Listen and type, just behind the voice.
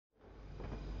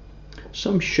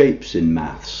Some shapes in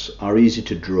maths are easy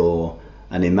to draw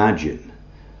and imagine,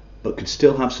 but can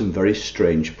still have some very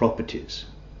strange properties.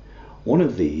 One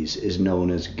of these is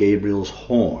known as Gabriel's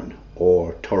Horn,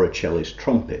 or Torricelli's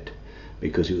trumpet,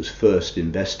 because it was first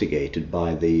investigated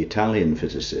by the Italian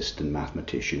physicist and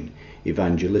mathematician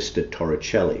Evangelista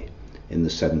Torricelli in the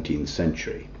 17th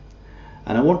century.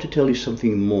 And I want to tell you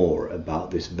something more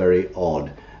about this very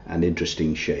odd and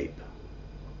interesting shape.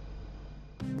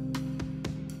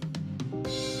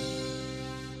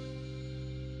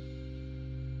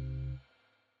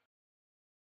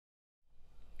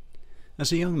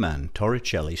 As a young man,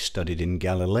 Torricelli studied in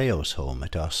Galileo's home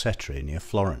at Arcetri near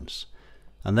Florence,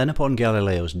 and then upon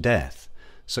Galileo's death,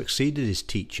 succeeded his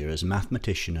teacher as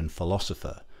mathematician and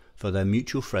philosopher for their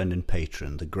mutual friend and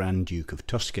patron, the Grand Duke of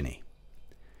Tuscany.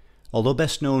 Although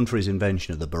best known for his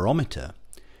invention of the barometer,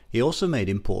 he also made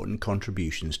important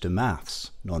contributions to maths,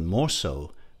 none more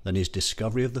so than his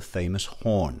discovery of the famous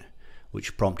horn,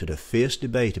 which prompted a fierce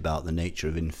debate about the nature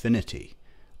of infinity,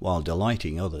 while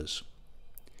delighting others.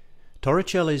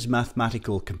 Torricelli's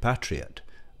mathematical compatriot,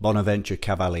 Bonaventure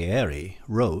Cavalieri,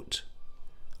 wrote,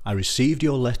 "I received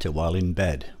your letter while in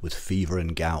bed, with fever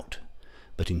and gout,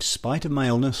 but in spite of my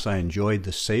illness I enjoyed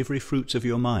the savoury fruits of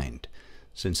your mind,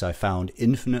 since I found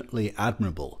infinitely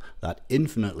admirable that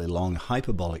infinitely long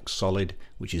hyperbolic solid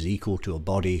which is equal to a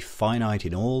body finite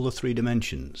in all the three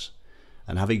dimensions,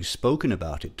 and having spoken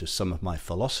about it to some of my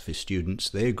philosophy students,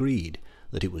 they agreed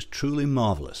that it was truly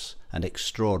marvellous and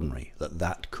extraordinary that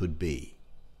that could be."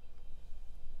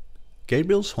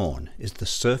 Gabriel's horn is the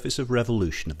surface of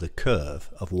revolution of the curve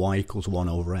of y equals 1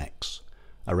 over x,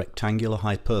 a rectangular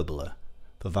hyperbola,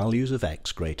 for values of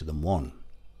x greater than 1.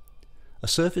 A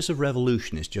surface of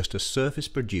revolution is just a surface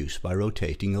produced by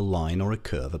rotating a line or a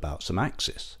curve about some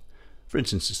axis. For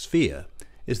instance, a sphere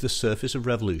is the surface of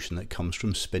revolution that comes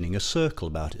from spinning a circle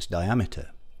about its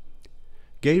diameter.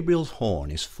 Gabriel's horn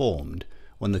is formed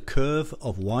when the curve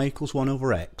of y equals 1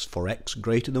 over x for x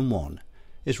greater than 1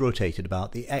 is rotated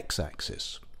about the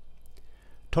x-axis.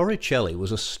 Torricelli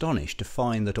was astonished to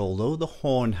find that although the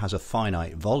horn has a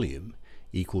finite volume,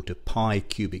 equal to pi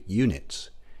cubic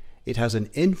units, it has an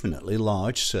infinitely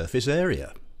large surface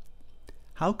area.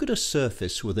 How could a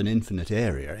surface with an infinite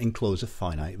area enclose a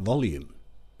finite volume?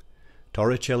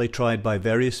 Torricelli tried by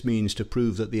various means to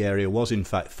prove that the area was in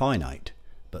fact finite,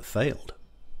 but failed.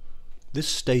 This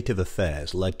state of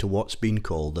affairs led to what's been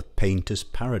called the painter's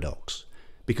paradox,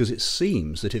 because it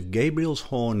seems that if Gabriel's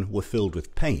horn were filled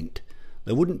with paint,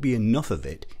 there wouldn't be enough of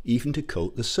it even to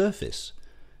coat the surface.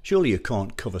 Surely you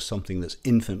can't cover something that's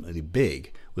infinitely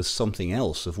big with something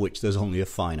else of which there's only a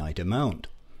finite amount.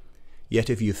 Yet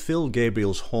if you fill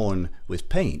Gabriel's horn with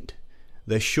paint,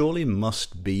 there surely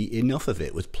must be enough of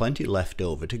it with plenty left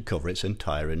over to cover its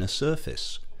entire inner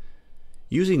surface.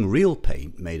 Using real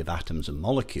paint made of atoms and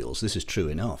molecules, this is true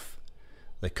enough.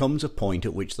 There comes a point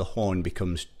at which the horn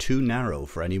becomes too narrow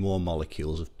for any more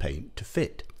molecules of paint to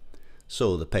fit,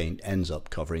 so the paint ends up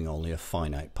covering only a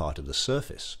finite part of the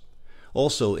surface.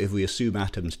 Also, if we assume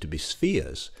atoms to be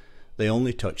spheres, they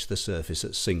only touch the surface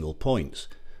at single points,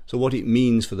 so what it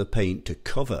means for the paint to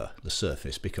cover the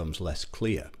surface becomes less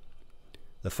clear.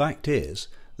 The fact is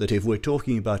that if we're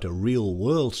talking about a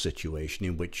real-world situation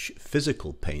in which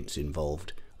physical paint's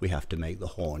involved, we have to make the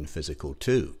horn physical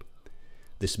too.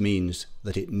 This means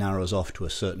that it narrows off to a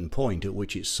certain point at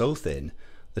which it's so thin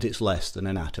that it's less than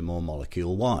an atom or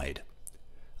molecule wide.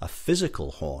 A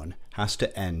physical horn has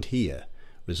to end here,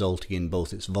 resulting in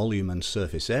both its volume and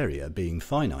surface area being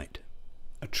finite.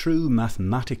 A true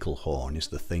mathematical horn is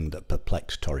the thing that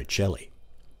perplexed Torricelli.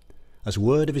 As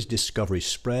word of his discovery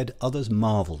spread, others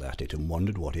marvelled at it and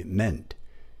wondered what it meant.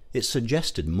 It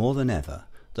suggested more than ever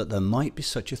that there might be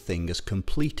such a thing as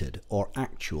completed or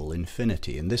actual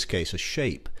infinity, in this case a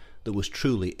shape that was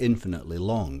truly infinitely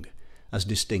long, as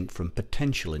distinct from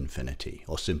potential infinity,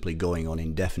 or simply going on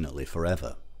indefinitely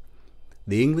forever.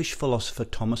 The English philosopher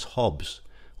Thomas Hobbes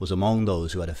was among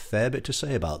those who had a fair bit to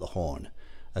say about the horn,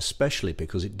 especially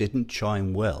because it didn't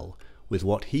chime well with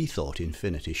what he thought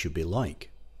infinity should be like.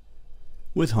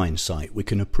 With hindsight, we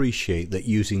can appreciate that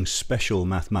using special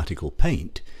mathematical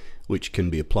paint, which can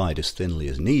be applied as thinly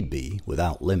as need be,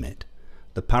 without limit,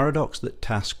 the paradox that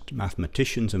tasked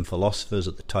mathematicians and philosophers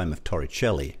at the time of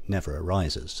Torricelli never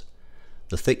arises.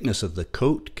 The thickness of the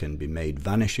coat can be made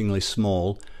vanishingly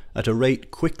small at a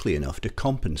rate quickly enough to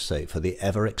compensate for the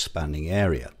ever-expanding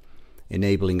area,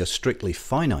 enabling a strictly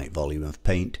finite volume of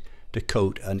paint to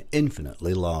coat an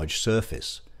infinitely large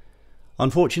surface.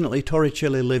 Unfortunately,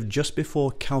 Torricelli lived just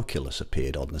before calculus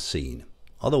appeared on the scene.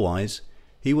 Otherwise,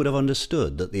 he would have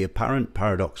understood that the apparent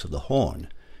paradox of the horn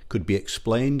could be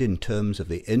explained in terms of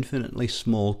the infinitely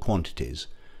small quantities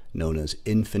known as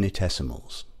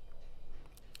infinitesimals.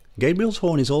 Gabriel's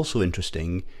horn is also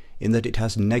interesting in that it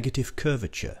has negative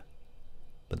curvature,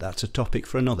 but that's a topic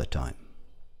for another time.